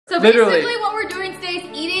basically what we're doing today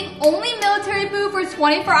is eating only military food for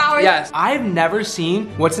 24 hours. Yes, I've never seen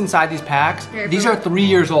what's inside these packs. These are 3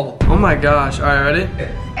 years old. Oh my gosh, all right, ready?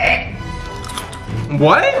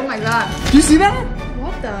 What? Oh my god. Do you see that?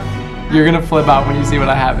 What the? You're gonna flip out when you see what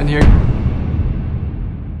I have in here.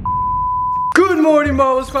 Good morning,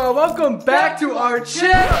 Marvel Squad. Welcome back to our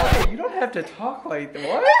channel. Hey, you don't have to talk like that.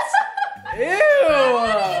 What? Ew!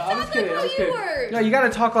 I'm just kidding. I'm just kidding. No, you gotta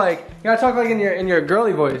talk like in your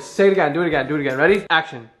girly voice. Say it again. Do it again. Do it again. Ready?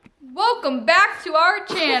 Action. Welcome back to our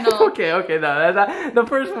channel. Okay, no, the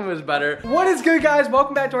first one was better. What is good, guys?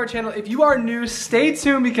 Welcome back to our channel. If you are new, stay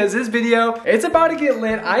tuned because this video, it's about to get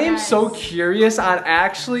lit. I am so curious on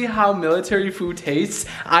actually how military food tastes.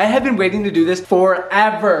 I have been waiting to do this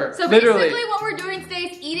forever. So basically what we're doing today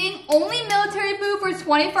is eating only military food for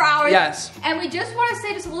 24 hours. Yes. And we just want to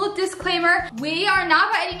say just a little disclaimer. We are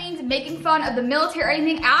not by any means making fun of the military or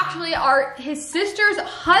anything. Actually, his sister's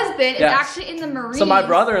husband is actually in the Marines. So my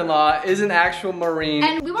brother-in-law is an actual Marine.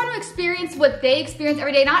 And we want to experience what they experience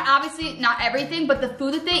every day. Not obviously, not everything, but the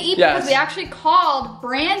food that they eat. Because we actually called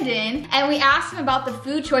Brandon and we asked him about the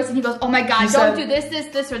food choice and he goes, oh my God, don't do this,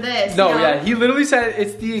 or this. No, yeah, he literally said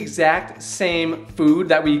it's the exact same food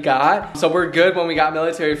that we got. So we're good when we got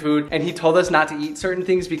military food. And he told us not to eat certain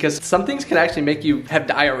things because some things can actually make you have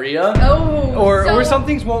diarrhea. Oh. Or some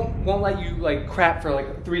things won't let you like crap for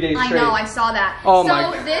like 3 days straight. I know, I saw that. Oh my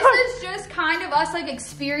God. So this is just kind of us like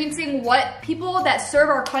experiencing what people that serve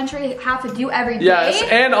our country have to do every day. Yes,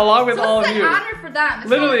 and along with all of you. It's an honor for them.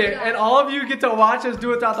 Literally, and all of you get to watch us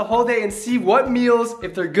do it throughout the whole day and see what meals,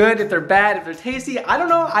 if they're good, if they're bad, if they're tasty. I don't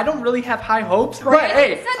know. I don't really have high hopes. But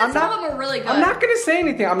hey, some of them are really good. I'm not gonna say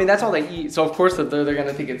anything. I mean, that's all they eat, so of course they're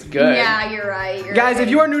gonna think it's good. Yeah, you're right. Guys, if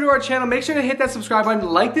you are new to our channel, make sure to hit that subscribe button.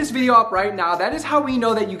 Like this video up right now. That is how we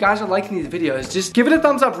know that you guys are liking these videos. Just give it a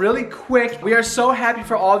thumbs up really quick. We are so happy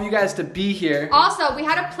for all of you guys to be here. Also, we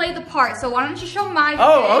had to play the part, so why don't you show my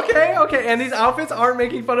okay. And these outfits aren't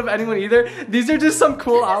making fun of anyone either. These are just some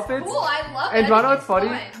cool outfits. Cool, I love it. And do you know what's funny?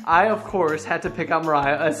 I, of course, had to pick out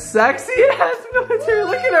Mariah, a sexy ass military.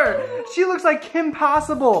 Look at her. She looks like Kim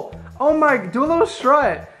Possible. Oh my, do a little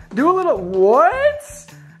strut. Do a little, what?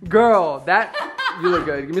 Girl, you look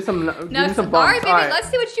good. Give me some bumps. All right, baby, let's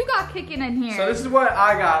see what you got kicking in here. So this is what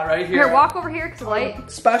I got right here. Here, walk over here, cause light.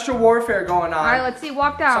 Special warfare going on. All right, let's see,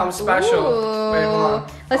 walk down. Something special. Ooh. Wait, hold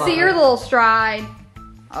on. Let's see your little stride.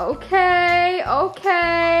 Okay.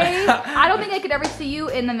 I don't think I could ever see you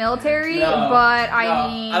in the military, but I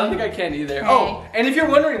mean. I don't think I can either. Hey. Oh, and if you're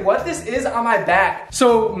wondering what this is on my back.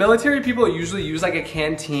 So military people usually use like a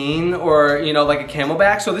canteen or, you know, like a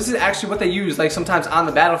camelback. So this is actually what they use like sometimes on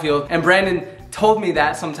the battlefield. And Brandon told me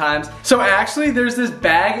that sometimes. So actually there's this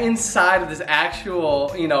bag inside of this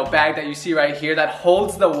actual, you know, bag that you see right here that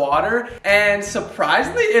holds the water. And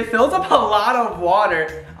surprisingly, it fills up a lot of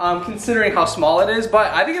water considering how small it is.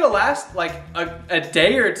 But I think it'll last like a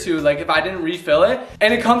day or two, like if I didn't refill it.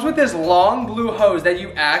 And it comes with this long blue hose that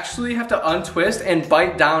you actually have to untwist and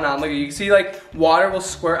bite down on. Look, you can see like water will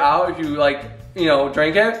squirt out if you like, you know,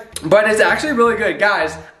 drink it. But it's actually really good.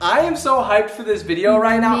 Guys, I am so hyped for this video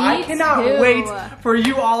right now. I cannot wait for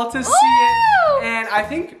you all to see it. And I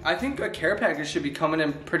think a care package should be coming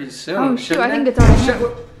in pretty soon. Oh shoot, I think it's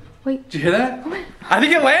already. Wait. Did you hear that? I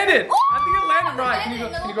think it landed. I think it landed, Brian.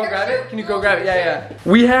 Can you go grab it? Can you go grab it? Yeah.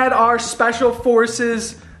 We had our special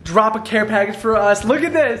forces drop a care package for us. Look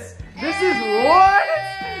at this. This is what?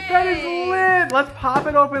 That is lit. Let's pop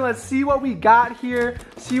it open. Let's see what we got here.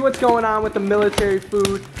 See what's going on with the military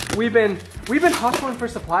food. We've been hustling for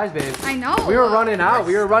supplies, babe. I know. We were running out.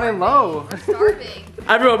 We were running low. We're starving.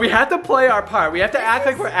 Everyone, we have to play our part. We have to act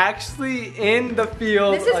like we're actually in the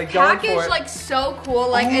field. This is like, packaged like so cool.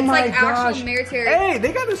 Like it's like actual military. Hey,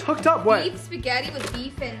 they got us hooked up. What? Beef spaghetti with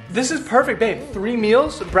beef and. This is perfect, babe. 3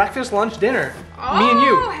 meals: breakfast, lunch, dinner. Me and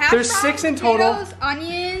you. There's 6 in total. Potatoes,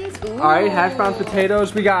 onions. Ooh. All right, hash brown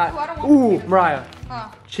potatoes. We got. Ooh, Mariah.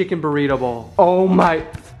 Chicken burrito bowl. Oh my.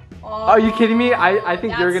 Are you kidding me? I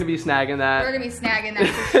think you're gonna be snagging that. We're gonna be snagging that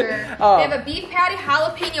for sure. They have a beef patty,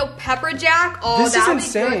 jalapeno pepper jack. Oh, this is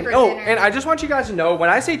insane. Oh, and I just want you guys to know, when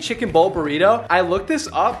I say chicken bowl burrito, I looked this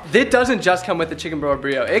up. It doesn't just come with the chicken bowl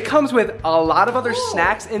burrito. It comes with a lot of other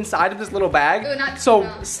snacks inside of this little bag. So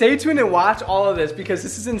stay tuned and watch all of this because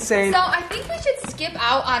this is insane. So I think we should skip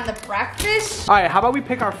out on the breakfast. All right, how about we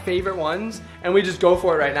pick our favorite ones and we just go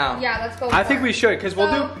for it right now? Yeah, let's go. I think we should because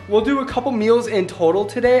we'll do a couple meals in total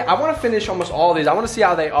today. I want to finish almost all of these. I want to see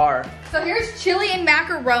how they are. So here's chili and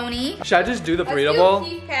macaroni. Should I just do the burrito bowl?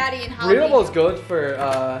 Beef patty and jalapeno. Burrito bowl is good for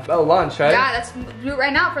lunch, right? Yeah, let's do it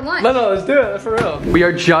right now for lunch. No, let's do it for real. We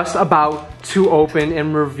are just about to open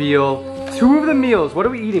and reveal 2 of the meals. What are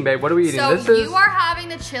we eating, babe? What are we eating? So you are having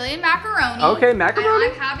the chili and macaroni. Okay, macaroni.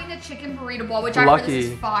 And I'm having the chicken burrito bowl, which I heard this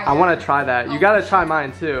is fire. I want to try that. You gotta try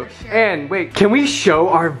mine too. Sure. And wait, can we show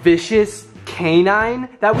our vicious canine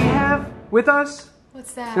that we have with us?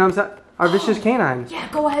 What's that? You know what I'm saying? Our vicious canine. Yeah,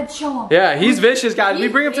 go ahead, show him. Yeah, he's vicious, guys. We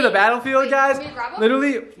bring him to the battlefield, guys. Can you grab him?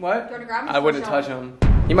 Literally, what? Do you want to grab him? I wouldn't touch him.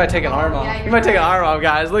 He might take an arm off. Yeah, he might take an arm off,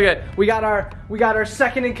 guys. Look at, we got our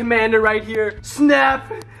second in commander right here. Snap.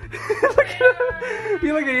 Look at him.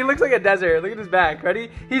 He looks like a desert. Look at his back.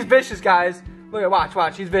 Ready? He's vicious, guys. Look at,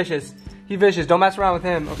 watch. He's vicious. He's vicious. Don't mess around with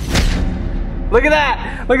him. Okay. Look at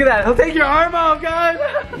that. Look at that. He'll take your arm off, guys.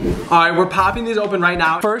 All right, we're popping these open right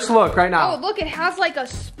now. First look right now. Oh, look, it has like a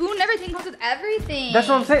spoon and everything. It comes with everything. That's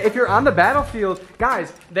what I'm saying. If you're on the battlefield,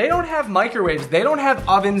 guys, they don't have microwaves. They don't have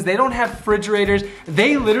ovens. They don't have refrigerators.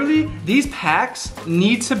 They literally, these packs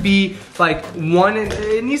need to be like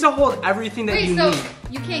it needs to hold everything that you need.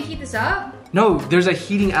 You can't heat this up? No, there's a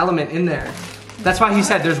heating element in there. That's why he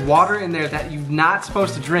said there's water in there that you're not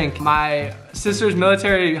supposed to drink. My sister's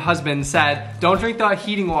military husband said, don't drink the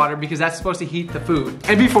heating water because that's supposed to heat the food.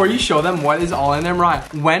 And before you show them what is all in there, Mariah,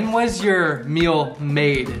 when was your meal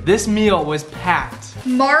made? This meal was packed.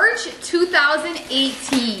 March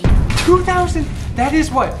 2018. 2000, that is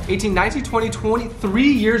what? 18, 19, 20,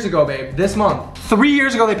 23 years ago, babe, this month. 3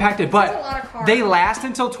 years ago they packed it, but That's a lot of carbs. they last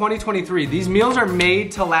until 2023. These meals are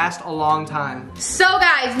made to last a long time. So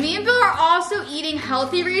guys, me and Bill are also eating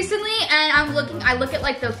healthy recently, and I look at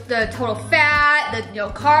like the total fat, the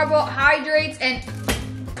carbohydrates, and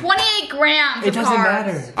 28 grams It doesn't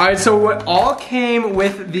matter. All right, so what all came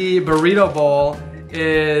with the burrito bowl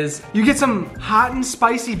is you get some hot and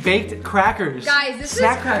spicy baked crackers. Guys, this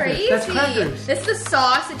Snack is crackers. crazy. That's crackers. This is the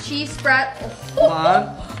sauce, the cheese spread. Hold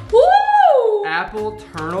on. Woo! Apple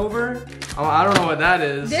turnover. Oh, I don't know what that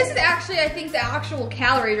is. This is actually, I think, the actual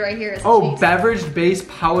calories right here. Is Oh, beverage-based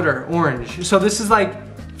powder, orange. So this is like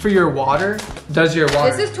for your water. Does your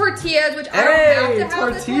water? This is tortillas, which I don't have to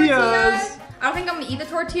have the tortillas. I don't think I'm gonna eat the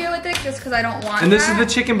tortilla with it just because I don't want And this is the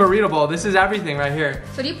chicken burrito bowl. This is everything right here.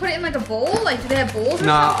 So do you put it in like a bowl? Like, do they have bowls or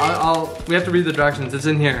something? We have to read the directions. It's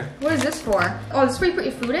in here. What is this for? Oh, this is where you put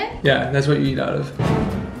your food in? Yeah, that's what you eat out of.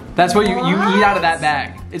 That's what you eat out of that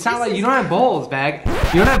bag. It's not like you don't have bowls, bag.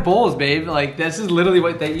 You don't have bowls, babe. Like, this is literally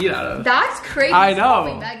what they eat out of. That's crazy. I know.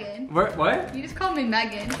 You just called me Megan. What? You just called me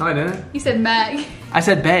Megan. No, I didn't. You said Meg. I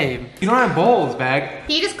said babe. You don't have bowls, bag.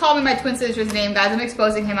 He just called me my twin sister's name, guys. I'm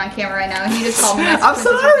exposing him on camera right now. He just called me my twin I'm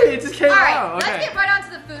sister's sorry, name. it just came out. Alright, let's get right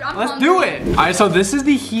onto the food. I'm Let's hungry. do it. Alright, so this is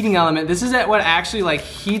the heating element. This is what actually like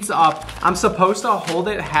heats up. I'm supposed to hold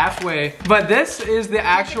it halfway, but this is the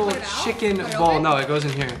actual chicken bowl. No, it goes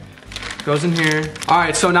in here. Goes in here. All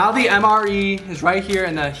right, so now the MRE is right here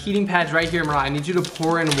and the heating pad's right here, Mariah. I need you to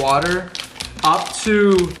pour in water up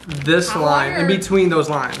to this line, in between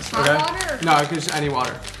those lines, okay? Hot water? No, just any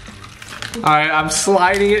water. All right, I'm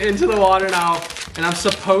sliding it into the water now, and I'm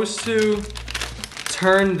supposed to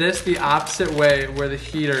turn this the opposite way where the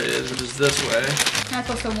heater is, which is this way. Not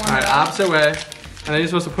supposed to warm All right, it up. opposite way. And then you're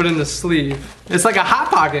supposed to put it in the sleeve. It's like a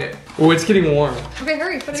Hot Pocket. Oh, it's getting warm. Okay,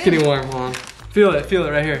 hurry, put it in. It's getting warm, hold on. Feel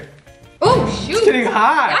it right here. Oh, shoot. It's getting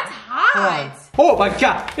hot. That's hot. Oh my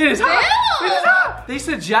God, it is hot. Ew. It is hot. They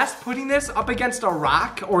suggest putting this up against a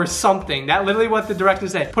rock or something. That's literally what the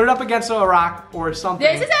directors say. Put it up against a rock or something.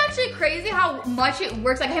 This is actually crazy how much it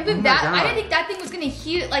works. Like, I can't believe that. I didn't think that thing was gonna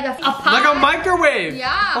heat like a pot. Like a microwave. Yeah,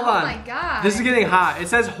 Hold on. Oh my God. This is getting hot. It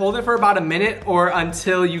says hold it for about a minute or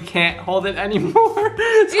until you can't hold it anymore.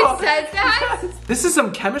 It says that? This is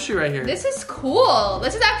some chemistry right here. This is cool.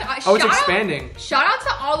 This is actually, oh, it's expanding. Shout out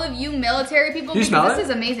to all of you military people. You smell this it? is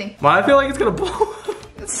amazing. Well, I feel like it's gonna blow up.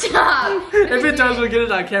 Stop. If it does, we'll get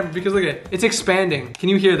it on camera because look at it. It's expanding. Can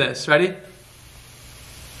you hear this? Ready?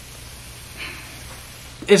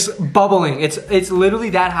 It's bubbling. It's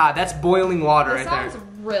literally that hot. That's boiling water right there. That sounds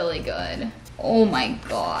really good. Oh my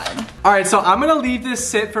God. All right, so I'm gonna leave this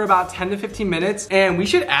sit for about 10 to 15 minutes and we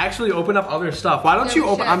should actually open up other stuff. Why don't you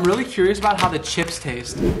open? I'm really curious about how the chips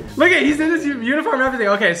taste. Look at, he's in his uniform and everything.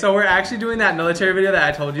 Okay, so we're actually doing that military video that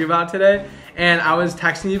I told you about today. And I was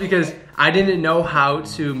texting you because I didn't know how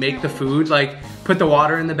to make the food. Like put the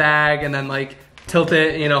water in the bag and then like tilt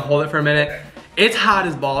it, you know, hold it for a minute. It's hot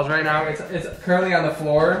as balls right now. It's currently on the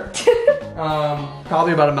floor.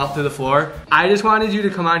 Probably about to melt through the floor. I just wanted you to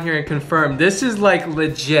come on here and confirm. This is like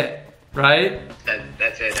legit, right?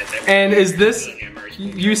 That's it. That's it. And is this,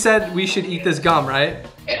 you said we should eat this gum, right?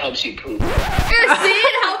 It helps you poop. See,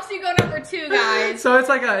 it helps helps you go number 2, guys. So it's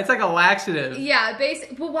like a laxative. Yeah,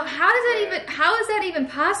 basic. Well, how is that even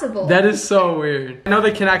possible? That is so weird. I know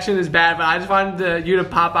the connection is bad, but I just wanted you to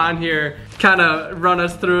pop on here, kind of run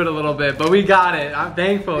us through it a little bit. But we got it,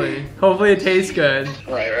 thankfully. Hopefully it tastes good.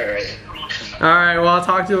 Right. All right, well, I'll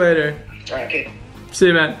talk to you later. All right, okay. See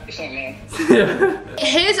you, man.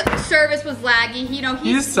 His service was laggy. You know,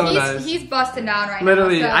 he's so nice. He's busting down right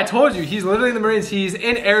literally, now. So. I told you, he's literally in the Marines. He's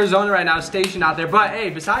in Arizona right now, stationed out there. But hey,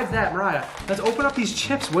 besides that, Mariah, let's open up these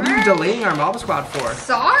chips. What are you delaying our Marble Squad for?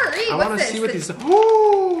 Sorry. I want to see what these.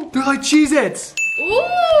 Ooh, they're like Cheez-Its.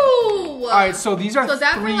 Ooh. All right, so these are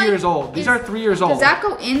 3 years old. These are 3 years old. Does that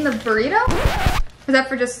go in the burrito? Or is that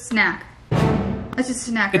for just a snack? It's just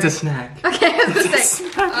a snack. It's a snack. Okay, I was gonna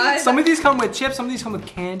say. Some of these come with chips, some of these come with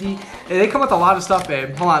candy. They come with a lot of stuff,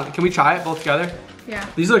 babe. Hold on, can we try it both together? Yeah.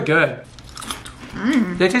 These look good.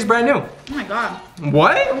 They taste brand new. Oh my god.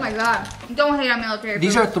 What? Oh my god. Don't hate on military food.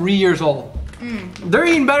 These are 3 years old. They're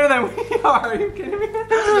eating better than we are. Are you kidding me?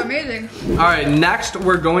 This is amazing. All right, next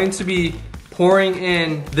we're going to be pouring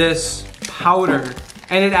in this powder.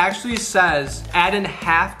 And it actually says, add in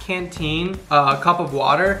half canteen, a cup of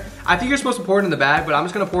water. I think you're supposed to pour it in the bag, but I'm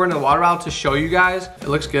just gonna pour it in the water out to show you guys. It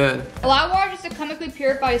looks good. Allow water just to chemically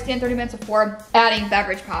purify, stand 30 minutes before adding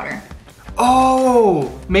beverage powder.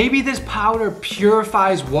 Oh, maybe this powder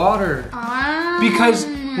purifies water. Because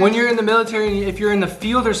when you're in the military, if you're in the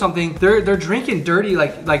field or something, they're drinking dirty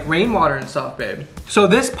like rainwater and stuff, babe. So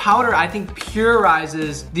this powder, I think,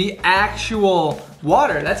 purifies the actual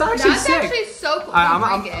water. That's actually sick. That's actually so cool.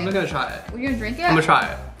 I'm gonna try it. Are you gonna drink it? I'm gonna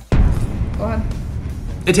try it. Go ahead.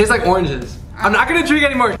 It tastes like oranges. I'm not gonna drink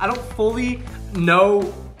anymore. I don't fully know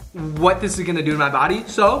what this is gonna do to my body,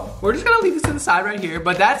 so we're just gonna leave this to the side right here.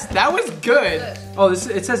 But that was good. Oh,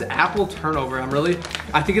 it says apple turnover.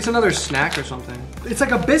 I think it's another snack or something. It's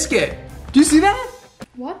like a biscuit. Do you see that?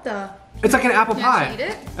 What the? It's like an apple pie. Can I eat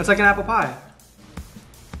it? It's like an apple pie.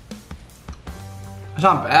 It's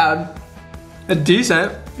not bad. It's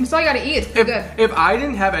decent. That's all you gotta eat. It's pretty good. If I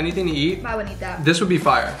didn't have anything to eat, I wouldn't eat that. This would be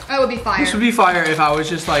fire. That would be fire. This would be fire if I was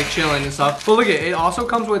just like chilling and stuff. But look at it. It also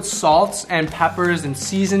comes with salts and peppers and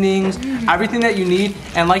seasonings, everything that you need.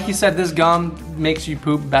 And like you said, this gum makes you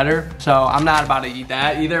poop better. So I'm not about to eat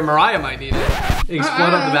that either. Mariah might need it.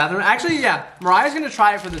 Explode up the bathroom. Actually, yeah. Mariah's gonna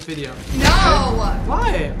try it for this video. No.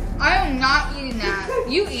 Why? I am not eating that.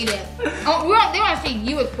 You eat it. Oh, they want to see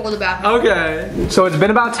you explode the bathroom. Okay. So it's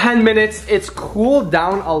been about 10 minutes. It's cooled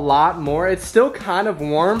down a lot more. It's still kind of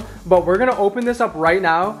warm, but we're gonna open this up right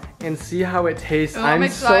now and see how it tastes. Oh, I'm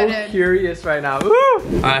so curious right now.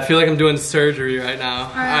 Woo! I feel like I'm doing surgery right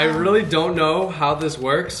now. I really don't know how this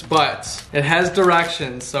works, but it has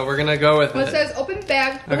directions, so we're gonna go with it. It says open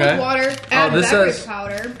bag, full of water, add beverage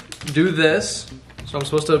powder. Do this. So I'm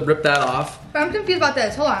supposed to rip that off. But I'm confused about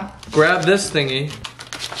this. Hold on. Grab this thingy.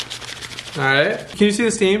 All right. Can you see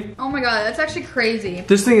the steam? Oh my god, that's actually crazy.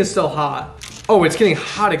 This thing is still hot. Oh, it's getting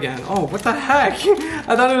hot again. Oh, what the heck?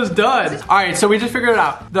 I thought it was done. All right, so we just figured it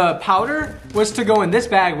out. The powder was to go in this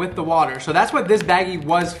bag with the water. So that's what this baggie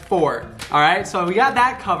was for. All right, so we got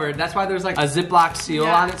that covered. That's why there's like a Ziploc seal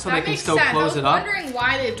on it so they can still close it up. I was wondering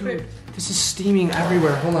why they put. This is steaming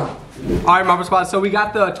everywhere. Hold on. All right, Marble Squad. So we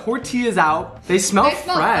got the tortillas out. They smell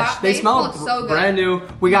fresh. They smell so brand new.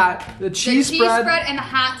 We got the cheese spread and the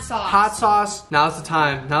hot sauce. Hot sauce. Now's the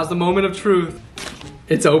time. Now's the moment of truth.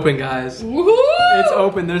 It's open, guys. Woohoo! It's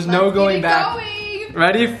open. There's no going back.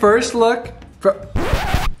 Ready? First look. It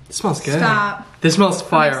smells good. Stop. This smells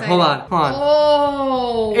fire. Hold on. Hold on.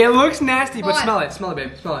 Oh. It looks nasty, but smell it. Smell it,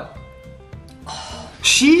 babe. Smell it.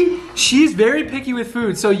 She's very picky with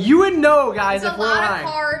food, so you would know, guys, if we're lying. It's a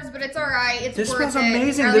lot of carbs, but it's all right. It's this worth it. smells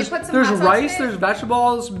amazing. There's rice, there's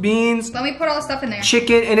vegetables, beans. Let me put all the stuff in there.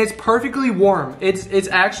 Chicken, and it's perfectly warm. It's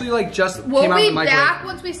actually like just came out of the microwave. We'll be back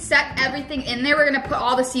once we set everything in there. We're gonna put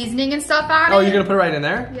all the seasoning and stuff on it. Oh, you're gonna put it right in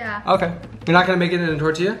there? Yeah. Okay. You're not gonna make it in a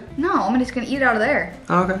tortilla? No, I'm just gonna eat it out of there.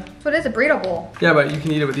 Oh, okay. That's what it is, a burrito bowl. Yeah, but you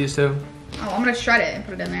can eat it with these too. Oh, I'm gonna shred it and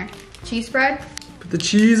put it in there. Cheese spread. The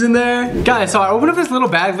cheese in there. Guys, so I opened up this little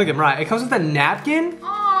bag. Look at Mariah. It comes with a napkin.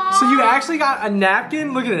 Aww. So you actually got a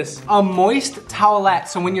napkin. Look at this. A moist towelette.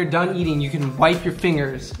 So when you're done eating, you can wipe your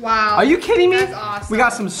fingers. Wow. Are you kidding me? That's awesome. We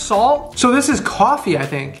got some salt. So this is coffee, I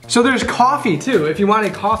think. So there's coffee too, if you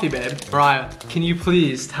wanted coffee, babe. Mariah, can you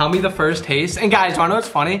please tell me the first taste? And guys, wanna know what's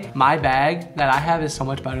funny? My bag that I have is so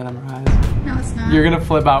much better than Mariah's. No, it's not. You're gonna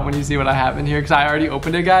flip out when you see what I have in here because I already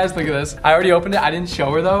opened it, guys. Look at this. I already opened it. I didn't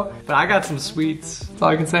show her though, but I got some sweets. That's all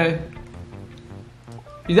I can say.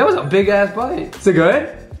 Dude, that was a big ass bite. Is it good?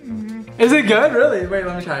 Mm-hmm. Is it good? Really? Wait,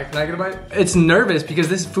 let me try it. Can I get a bite? It's nervous because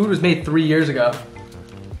this food was made 3 years ago.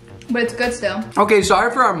 But it's good still. Okay,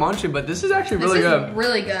 sorry for our munching, but this is actually really good. This is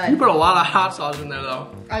really good. You put a lot of hot sauce in there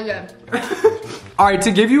though. I did. All right,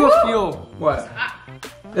 to give you a feel. What?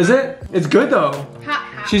 Is it? It's good though. Hot.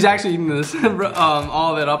 She's actually eating this,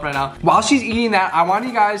 all of it up right now. While she's eating that, I want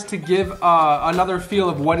you guys to give another feel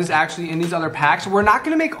of what is actually in these other packs. We're not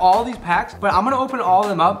gonna make all these packs, but I'm gonna open all of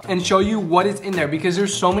them up and show you what is in there because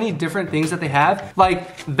there's so many different things that they have.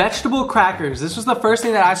 Like vegetable crackers. This was the first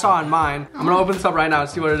thing that I saw in mine. I'm gonna open this up right now and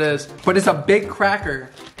see what it is. But it's a big cracker.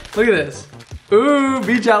 Look at this. Ooh,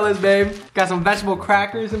 be jealous, babe. Got some vegetable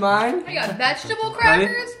crackers in mine. I got vegetable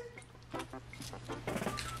crackers? Ready?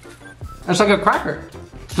 It's like a cracker.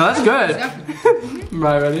 No, that's good.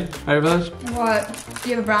 Right, ready? Ready for this? What? Do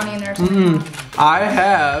you have a brownie in there or something? I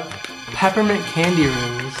have peppermint candy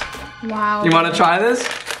rings. Wow. You want to try this?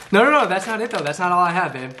 No, that's not it though. That's not all I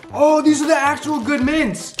have, babe. Oh, these are the actual good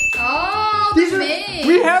mints. Oh, these mints.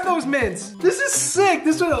 We have those mints. This is sick.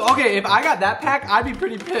 Okay, if I got that pack, I'd be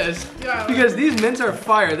pretty pissed. Yeah. Because these mints are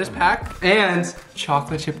fire. This pack and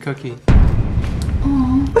chocolate chip cookie.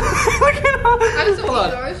 Look at how,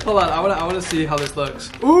 hold on. I want to see how this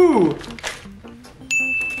looks. Ooh.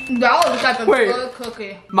 That looks like a good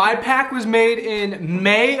cookie. My pack was made in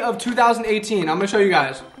May of 2018. I'm gonna show you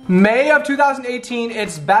guys. May of 2018.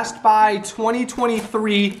 It's Best Buy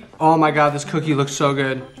 2023. Oh my God, this cookie looks so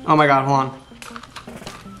good. Oh my God, hold on.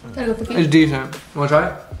 It's decent. You wanna try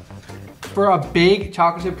it? For a big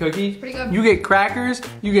chocolate chip cookie, pretty good. You get crackers,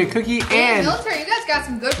 you get cookie, and military, you guys got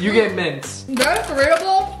some good food. You get mints. Good,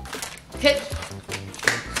 cereal. Hit.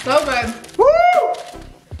 So good. Woo!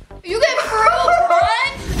 You get fruit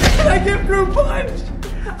punch? I get fruit punch.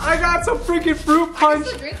 I got some freaking fruit punch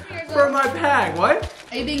for my pack. What?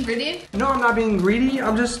 Are you being greedy? No, I'm not being greedy.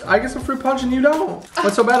 I get some fruit punch and you don't.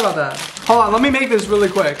 What's so bad about that? Hold on, let me make this really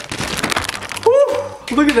quick.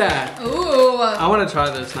 Woo! Look at that. Ooh. I want to try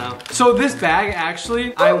this now. So this bag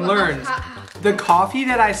actually, I learned the coffee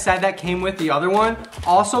that I said that came with the other one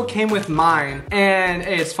also came with mine. And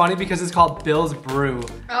it's funny because it's called Bill's Brew.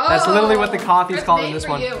 Oh, that's literally what the coffee is called in this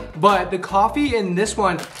one. But the coffee in this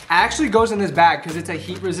one actually goes in this bag because it's a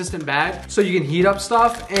heat resistant bag. So you can heat up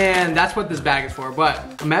stuff and that's what this bag is for.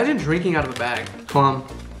 But imagine drinking out of a bag. Come on.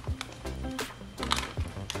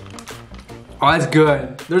 Oh, that's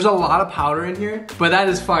good. There's a lot of powder in here, but that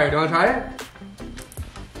is fire. Do you want to try it?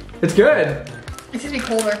 It's good. It's gonna be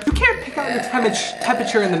colder. You can't pick out your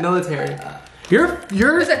temperature in the military. Your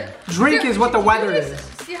drink is what the weather is.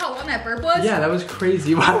 See how long that burp was? Yeah, that was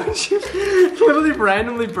crazy. Why would you literally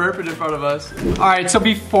randomly burp it in front of us? All right, so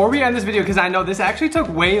before we end this video, because I know this actually took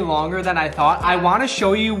way longer than I thought, I want to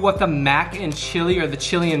show you what the mac and chili or the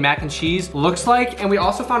chili and mac and cheese looks like. And we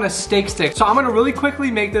also found a steak stick. So I'm going to really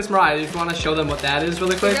quickly make this. Mariah, if you want to show them what that is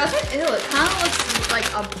really quick. Ew, it kind of looks like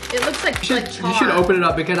it looks like you should open it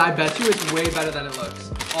up because I bet you it's way better than it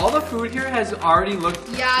looks. All the food here has already looked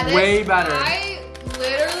way better. I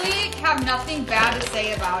literally have nothing bad to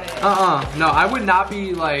say about it. No, I would not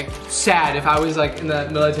be like sad if I was like in the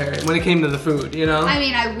military when it came to the food, you know? I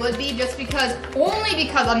mean, I would be only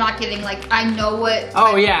because I'm not getting like, I know what.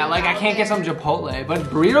 Oh yeah, like I can't get some Chipotle, but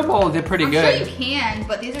Burrito Bowl did pretty good. I'm sure you can,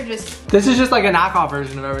 but these are just. This is just like a knockoff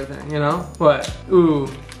version of everything, you know? What? Ooh.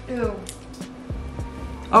 Ew.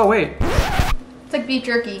 Oh wait. It's like beef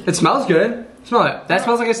jerky. It smells good. Smell it. That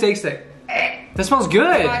smells like a steak stick. That smells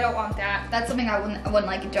good. No, I don't want that. That's something I wouldn't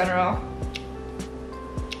like in general.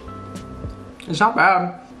 It's not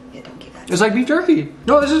bad. Yeah, don't give that. It's like beef jerky.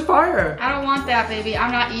 No, this is fire. I don't want that, baby.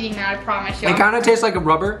 I'm not eating that, I promise you. It kind of tastes like a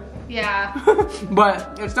rubber. Yeah.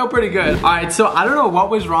 But it's still pretty good. All right, so I don't know what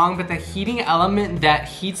was wrong, but the heating element that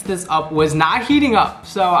heats this up was not heating up.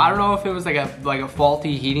 So I don't know if it was like a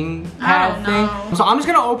faulty heating pad thing. So I'm just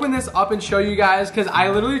gonna open this up and show you guys because I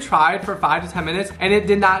literally tried for 5 to 10 minutes and it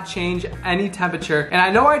did not change any temperature. And I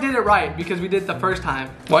know I did it right because we did it the first time.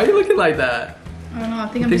 Why are you looking like that? I don't know, I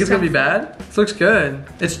think you think it's gonna be bad? This looks good.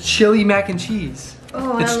 It's chili mac and cheese.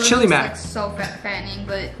 Oh, it's chili mac. Like so fattening,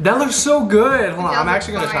 but that looks so good. Hold on, I'm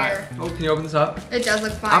actually gonna try it. Oh, can you open this up? It does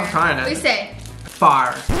look fire. I'm trying it. What do you say?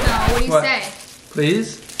 Fire. No, what do you say?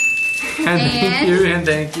 Please. And thank you, and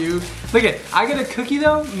thank you. Look at, I get a cookie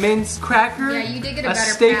though, mince cracker. Yeah, you did get a better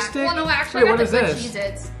steak pack. stick. Well, no, actually, wait, what is this?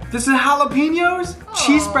 Cheez-Its. This is jalapenos? Oh.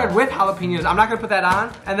 Cheese spread with jalapenos. I'm not gonna put that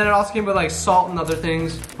on. And then it also came with like salt and other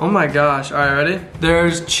things. Oh my gosh, all right, ready?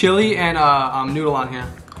 There's chili and noodle on here.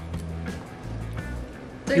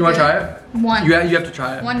 You wanna try it? One. You have to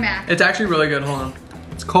try it. One mac. It's actually really good, hold on.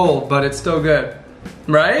 It's cold, but it's still good.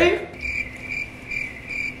 Right?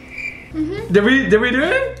 Mm-hmm. Did we do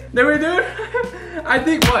it? Did we do it? I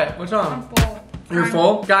think what? What's wrong? I'm full. You're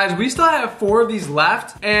full? Guys, we still have 4 of these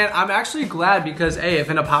left, and I'm actually glad because, hey, if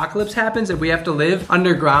an apocalypse happens, if we have to live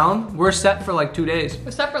underground, we're set for like 2 days.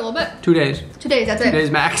 We're set for a little bit. 2 days. 2 days, that's it. 2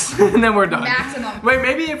 days max, and then we're done. Maximum. Wait,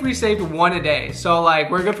 maybe if we saved 1 a day, so like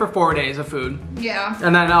we're good for 4 days of food. Yeah.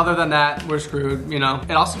 And then other than that, we're screwed, you know.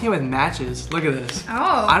 It also came with matches. Look at this.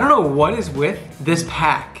 Oh. I don't know what is with this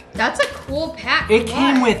pack. That's a cool pack. It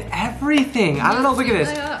came with everything. I don't know, look at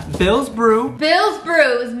this. Bill's Brew. Bill's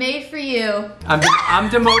Brew is made for you. I'm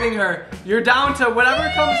demoting her. You're down to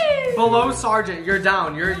whatever comes below sergeant. You're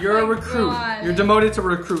down. You're a recruit. God. You're demoted to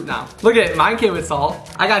recruit now. Look at it. Mine came with salt.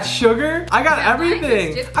 I got sugar. I got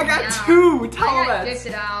everything. I got 2 towel dipped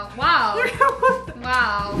it out. Wow.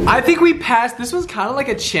 Wow. I think we passed. This was kind of like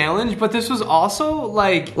a challenge, but this was also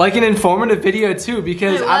like an informative video too,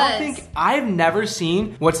 because I've never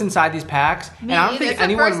seen what's inside these packs, and I don't think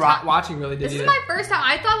anyone watching really did. This is my first time.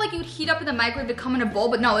 I thought like you'd heat up in the microwave to come in a bowl,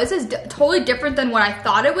 but no, this is totally different than what I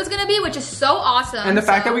thought it was gonna be, which is so awesome. And the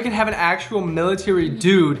fact that we can have an actual military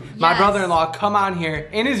dude, my brother-in-law, come on here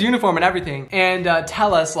in his uniform and everything, and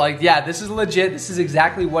tell us like, yeah, this is legit. This is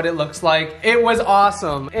exactly what it looks like. It was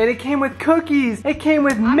awesome, and it came with cookies. It came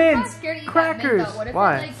with mints, crackers.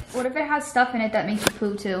 Why? What if it has stuff in it that makes you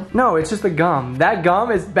poo too? No, it's just the gum. That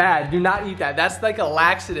gum is bad. Do not eat that. That's like a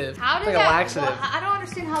laxative. How does that? Well, I don't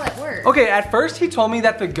understand how that works. Okay, at first he told me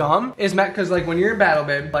that the gum is meant because like when you're in battle,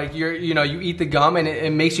 babe, like you eat the gum and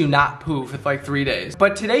it makes you not poo for like 3 days.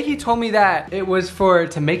 But today he told me that it was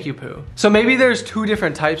to make you poo. So maybe there's 2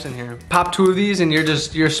 different types in here. Pop 2 of these and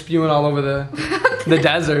you're spewing all over the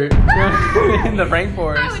desert in the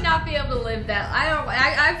rainforest. I would not be able to live that.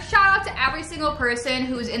 I shout out to every single person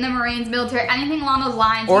who's in the Marines, military, anything along those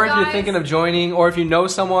lines. Or if you're thinking of joining, or if you know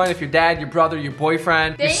someone, if your dad, your brother, your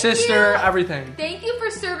boyfriend, your sister, everything. Thank you for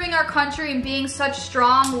serving our country and being such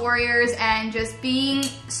strong warriors and just being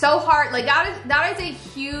so hard. Like that is a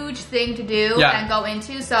huge thing to do and go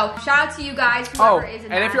into. So shout out to you guys, whoever is in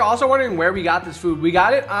that. And if you're also wondering where we got this food, we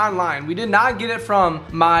got it online. We did not get it from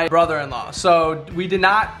my brother-in-law. So we did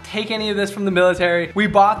not take any of this from the military. We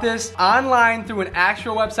bought this online through an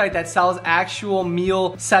actual website that sells actual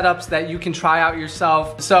meal setups that you can try out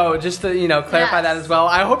yourself. So just to, clarify that as well.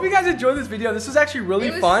 I hope you guys enjoyed this video. This was actually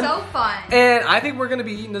really fun. It was so fun. And I think we're gonna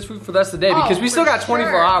be eating this food for the rest of the day because we still got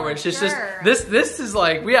 24 hours. It's just this is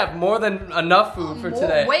like, we have more than enough food for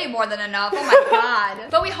today. Way more than enough. Oh my God.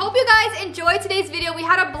 But we hope you guys enjoyed today's video. We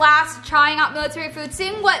had a blast trying out military food,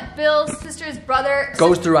 seeing what Bill's sister's brother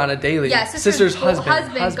goes through on a daily. Yeah, sister's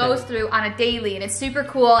husband goes through on a daily, and it's super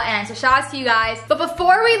cool. And so shout out to you guys. But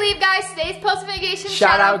before we leave, guys, today's post notification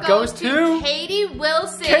shout out goes to Katie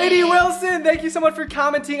Wilson. Katie Wilson, thank you so much for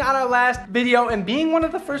commenting on our last video and being one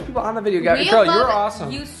of the first people on the video. Girl, you're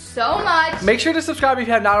awesome. You so much. Make sure to subscribe if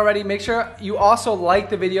you have not already. Make sure you also like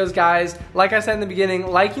the videos, guys. Like I said in the beginning,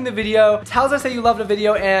 liking the video tells us that you love the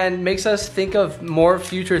video and makes us think of more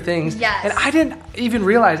future things. Yes. And I didn't even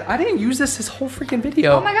realize, I didn't use this whole freaking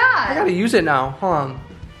video. Oh my God. I gotta use it now. Hold on.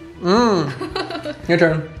 Your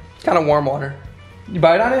turn. It's kind of warm water. You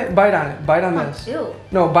bite on it? Bite on it. Bite on this. Ew.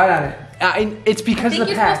 No, bite on it. It's because of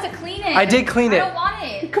the pack. I think you're supposed to clean it. I did clean it. I don't want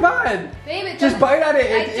it. Come on. Babe, just bite on it.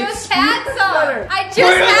 I just had some. I just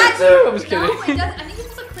had some. I'm just kidding. No, it doesn't. I think you're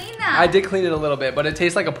supposed to clean that. I did clean it a little bit, but it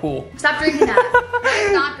tastes like a pool. Stop drinking that.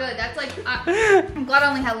 That's not good. That's like, I'm glad I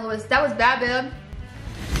only had a little bit. That was bad, babe.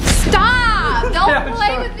 Stop! Don't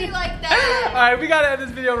play with me like that. Alright, we gotta end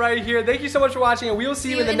this video right here. Thank you so much for watching, and we will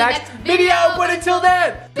see you in the next video. But until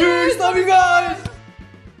then, peace, love you guys.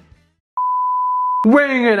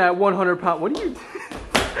 Weighing in at 100 pounds. What are you?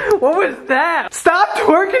 What was that? Stop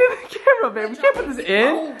twerking in the camera, babe. We can't put this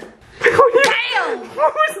in. Damn!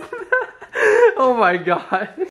 What was that? Oh my God.